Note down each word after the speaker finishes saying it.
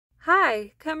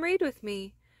Hi, come read with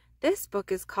me. This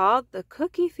book is called The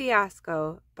Cookie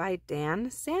Fiasco by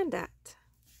Dan Sandat.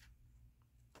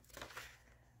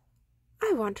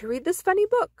 I want to read this funny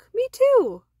book. Me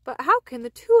too. But how can the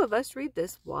two of us read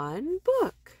this one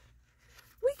book?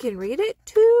 We can read it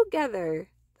together.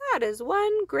 That is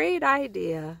one great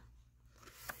idea.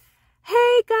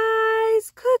 Hey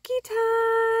guys, cookie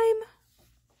time!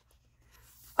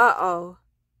 Uh-oh.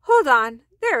 Hold on.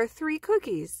 There are 3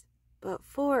 cookies, but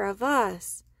 4 of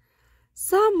us.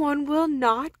 Someone will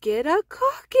not get a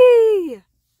cookie.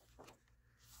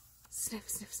 Sniff,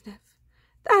 sniff, sniff.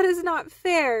 That is not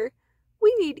fair.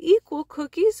 We need equal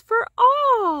cookies for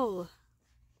all.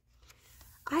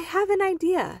 I have an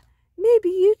idea. Maybe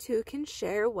you two can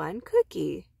share one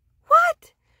cookie.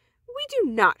 What? We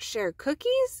do not share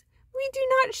cookies. We do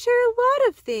not share a lot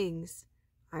of things.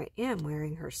 I am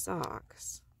wearing her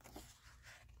socks.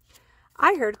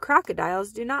 I heard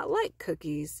crocodiles do not like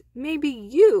cookies. Maybe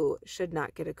you should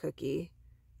not get a cookie.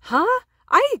 Huh?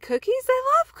 I eat cookies?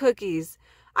 I love cookies.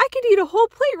 I could eat a whole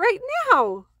plate right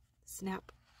now.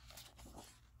 Snap.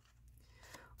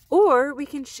 Or we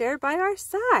can share by our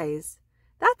size.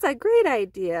 That's a great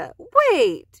idea.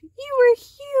 Wait, you were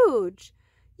huge.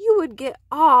 You would get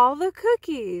all the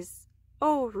cookies.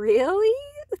 Oh, really?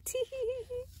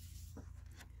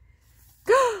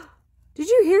 Did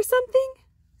you hear something?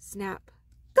 Snap.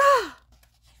 Gah!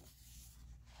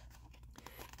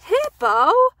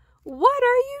 Hippo, what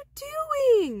are you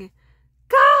doing?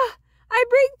 Gah! I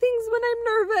break things when I'm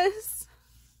nervous.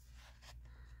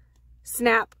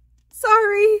 Snap.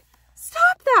 Sorry.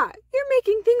 Stop that. You're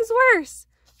making things worse.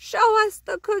 Show us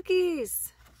the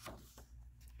cookies.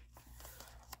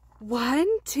 1,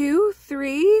 2,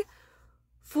 3,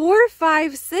 4,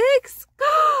 5, 6.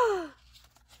 Gah!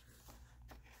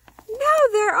 Now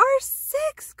there are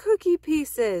 6 cookie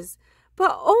pieces,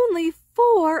 but only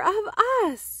 4 of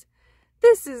us.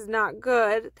 This is not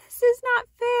good. This is not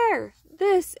fair.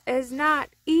 This is not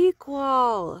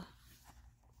equal.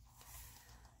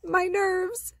 My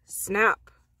nerves. Snap.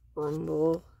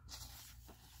 Rumble.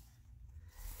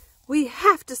 We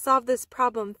have to solve this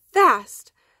problem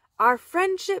fast. Our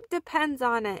friendship depends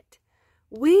on it.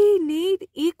 We need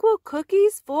equal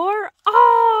cookies for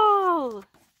all.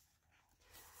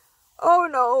 Oh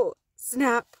no!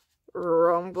 Snap!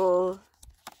 Rumble!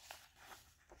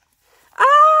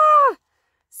 Ah!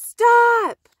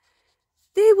 Stop!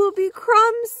 They will be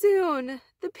crumbs soon.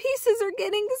 The pieces are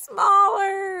getting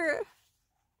smaller.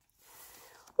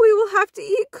 We will have to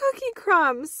eat cookie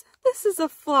crumbs. This is a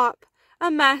flop,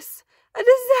 a mess, a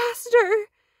disaster.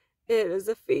 It is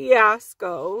a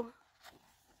fiasco.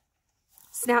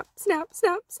 Snap, snap,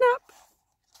 snap, snap.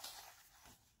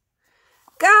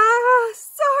 Gah!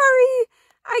 Sorry!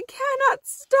 I cannot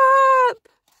stop!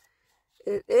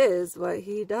 It is what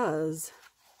he does.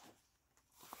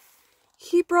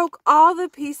 He broke all the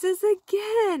pieces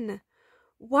again.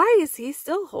 Why is he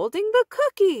still holding the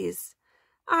cookies?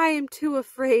 I am too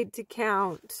afraid to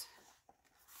count.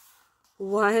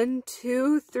 1,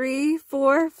 2, 3,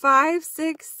 4, 5,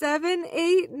 6, 7,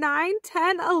 8, 9,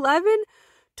 10, 11,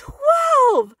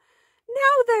 12!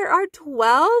 Now there are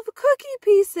 12 cookie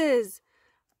pieces.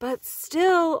 But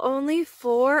still only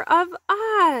 4 of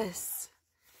us.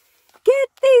 Get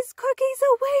these cookies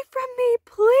away from me,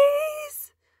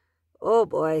 please. Oh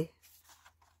boy.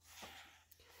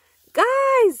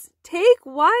 Guys, take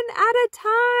one at a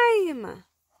time.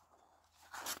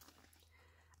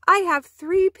 I have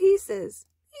 3 pieces.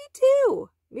 Me too.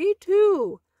 Me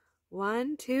too.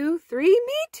 1, 2, 3.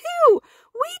 Me too.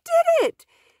 We did it.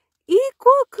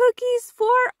 Equal cookies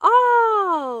for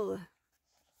all.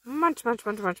 Munch, munch,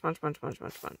 munch, munch, munch, munch, munch,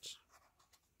 munch, munch.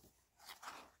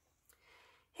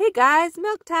 Hey guys,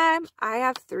 milk time. I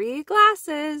have 3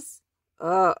 glasses.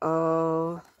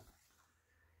 Uh-oh.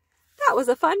 That was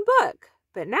a fun book,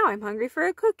 but now I'm hungry for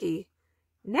a cookie.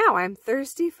 Now I'm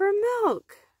thirsty for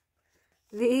milk.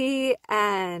 The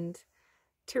end.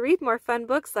 To read more fun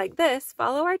books like this,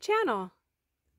 follow our channel.